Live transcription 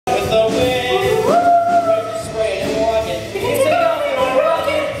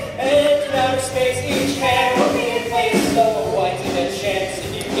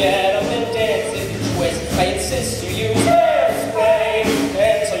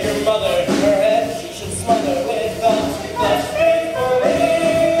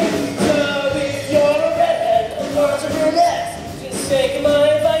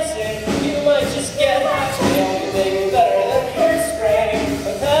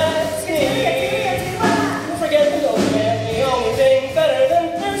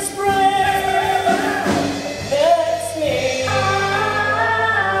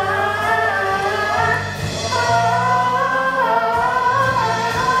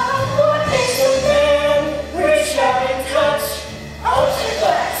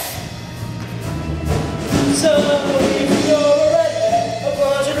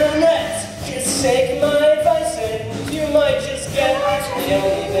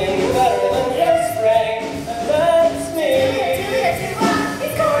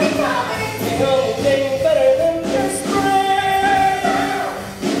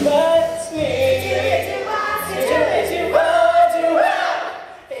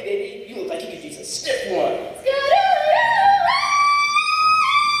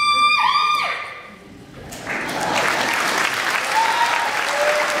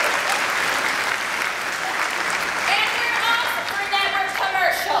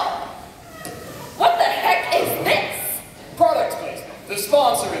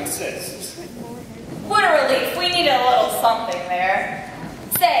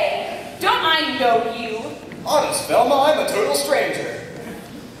Honest, Velma, I'm a total stranger.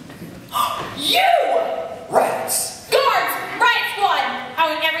 You! Rats! Guards! Riot squad! I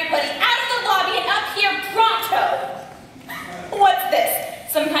want everybody out of the lobby and up here pronto! What's this?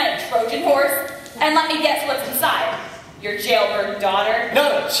 Some kind of Trojan horse? And let me guess what's inside. Your jailbird daughter?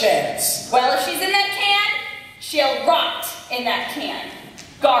 Not a chance. Well, if she's in that can, she'll rot in that can.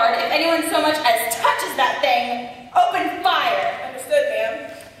 Guard, if anyone so much as touches that thing, open fire. Understood,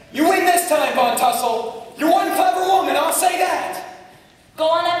 ma'am. You win this time, Von Tussle. You're one clever woman, I'll say that. Go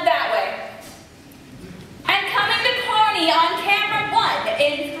on up that way. And coming to Pony on camera 1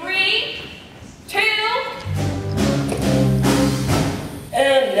 in 3, 2...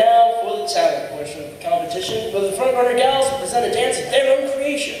 And now for the talent portion of the competition, where the front-runner gals will present a dance of their own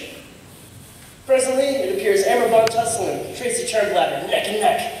creation. Presently, it appears Amber Von Tussle and Tracy Turnblad are neck and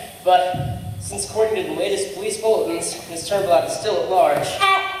neck, but since according to the latest police bulletins, Miss Turnblad is still at large.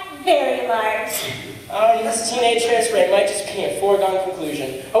 At very large. This teenage hairspray might just be a foregone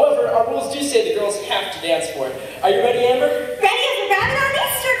conclusion. However, our rules do say the girls have to dance for it. Are you ready, Amber? Ready as a rabbit on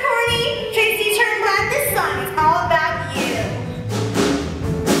Easter, Corny. Tracy Turnblad, this song is all about you.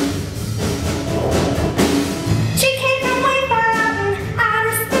 She came from way far out in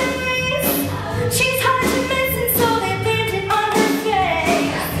outer space. She's hard to miss, and so they landed on her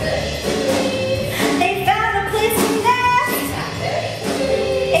face. They found a place to nest.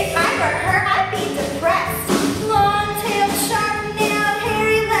 If I were her, I'd be depressed. Long-tailed, sharp-nailed,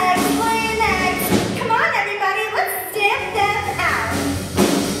 hairy legs, playing eggs. Come on, everybody, let's stamp them out.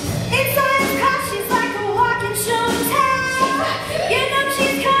 Inside her car, she's like a walking show and tell. You know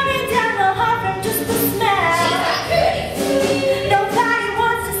she's coming down the hall from just the smell. Nobody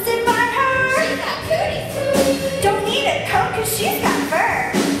wants to sit by her. Don't need a coat 'cause she's got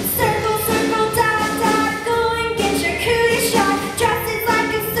fur. Circle, circle, dot, dot, go and get your cootie shot. Dresses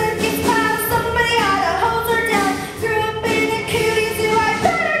like a circus clown. Somebody ought to hold her down. Grew up in a cootie zoo. I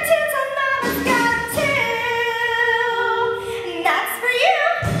bet her tits on mama's got two. And that's for you.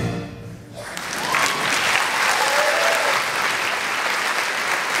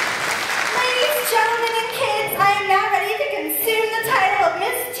 Ladies, gentlemen, and kids, I am now ready to consume the title of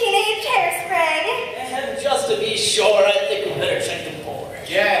Miss Teenage Hairspray. And just to be sure, I think we better check the board.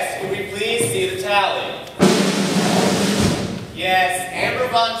 Yes, could we please see the tally? Yes, Amber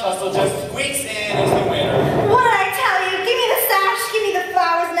Von Tussle just squeaks in as the winner. What did I tell you? Give me the sash, give me the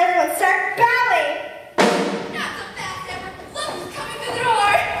flowers, and everyone start bowing. Not so fast, Amber. Look who's coming through the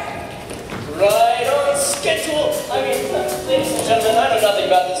door. Right on schedule. Ladies and gentlemen, I know nothing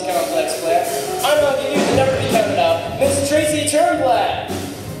about this complex plan. I'm going to give you the never to be counted out, Miss Tracy Turnblad.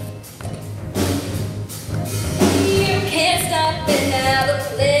 You can't stop it now. The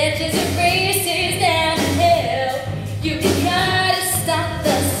ledges and races down the hill. You can try to stop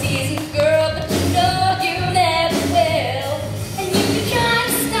the season, girl, but you know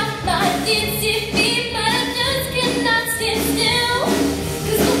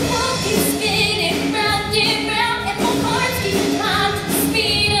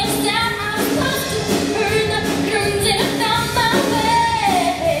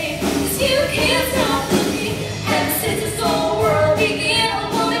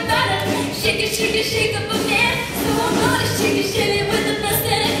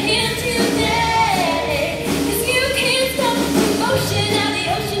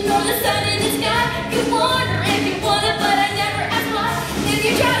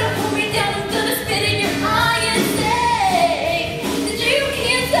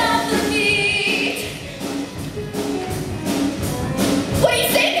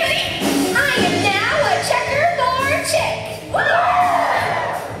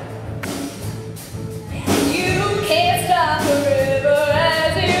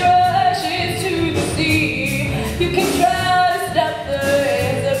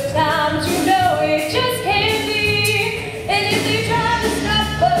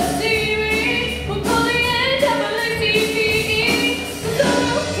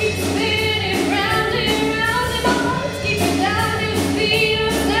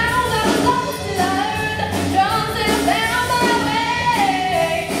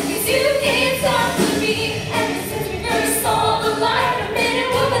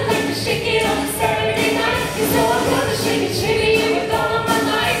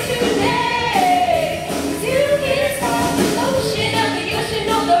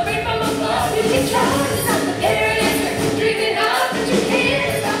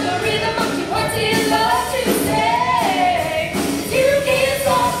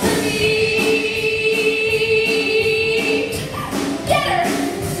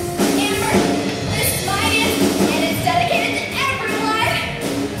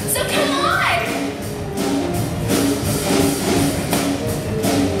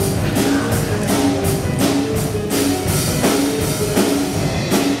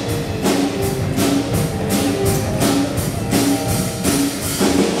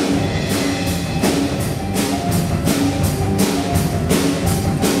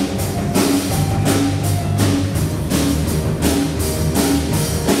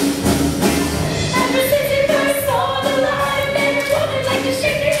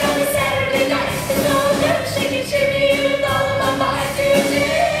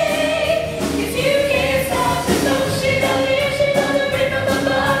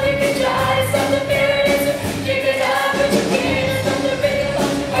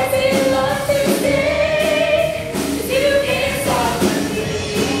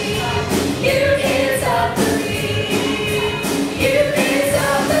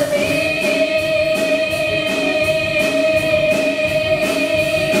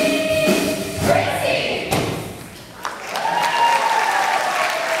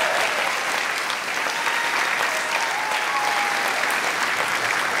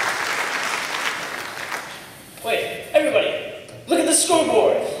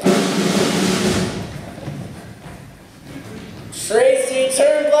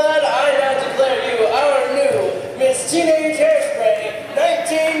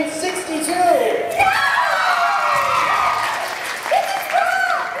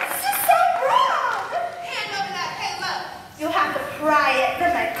pry it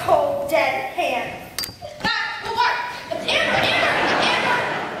from my cold, dead hand. Amber!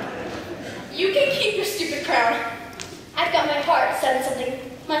 You can keep your stupid crown. I've got my heart set on something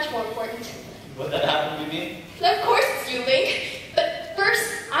much more important. What that happened to me? Of course it's you, Link. But first,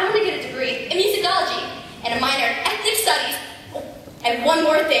 I want to get a degree in musicology and a minor in ethnic studies. Oh, and one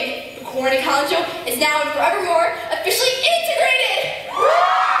more thing. The Corny College is now and forevermore officially integrated!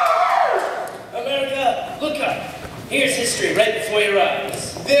 America, look up. Here's history right before your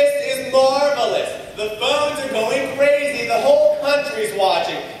eyes. This is marvelous. The phones are going crazy. The whole country's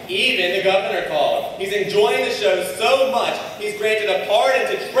watching. Even the governor called. He's enjoying the show so much, he's granted a pardon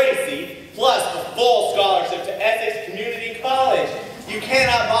to Tracy, plus a full scholarship to Essex Community College. You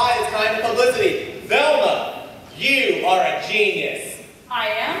cannot buy this kind of publicity. Velma, you are a genius. I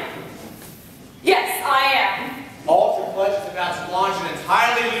am? Yes, I am. Ultra Clutch is about to launch an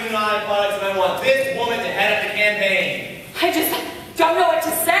entirely unionized product, and I want this woman to head up the campaign. I just don't know what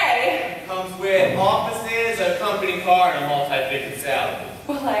to say. It comes with offices, a company car, and a multi-figure salary.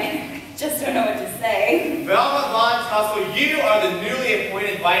 Well, I just don't know what to say. Velma Von Tussle, you are the newly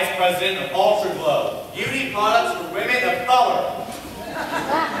appointed Vice President of Ultra Glow, beauty products for women of color.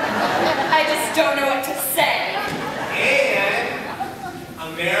 I just don't know what to say.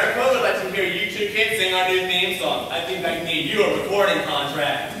 And America would like to hear you two kids sing our new theme song. I think I need you a recording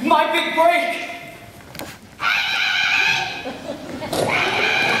contract. My big break!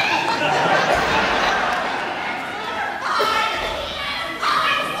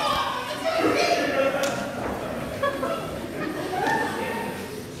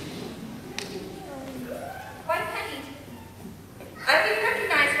 Why, Penny? I've been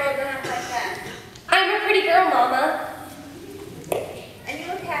recognized well enough like that. I'm a pretty girl, Mama. And you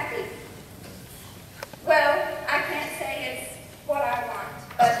look happy. Well, I can't say it's what I want,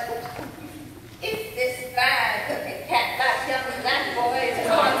 but if this bad-looking cat like young as that boy is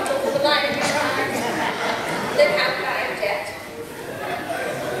responsible for the light of your eyes, then how could I object?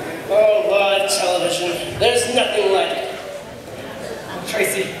 Oh, live television. There's nothing like it.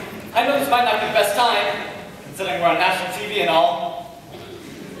 Tracy, I know this might not be the best time, considering we're on national TV and all.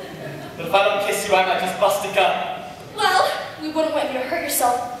 But if I don't kiss you, I might just bust a gut. Well, we wouldn't want you to hurt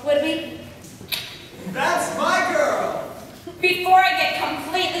yourself, would we? That's my girl! Before I get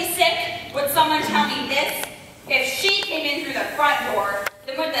completely sick, would someone tell me this? If she came in through the front door,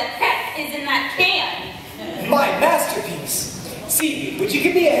 then what the heck is in that can? My masterpiece! Seaweed, would you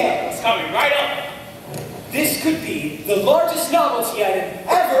give me a hand? It's coming right up! This could be the largest novelty item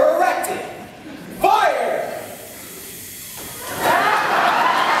ever erected. Fire!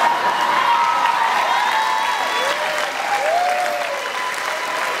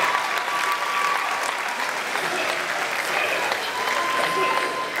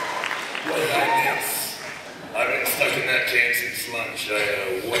 I've been stuck in that can since lunch.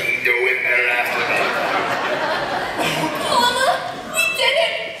 I wouldn't go in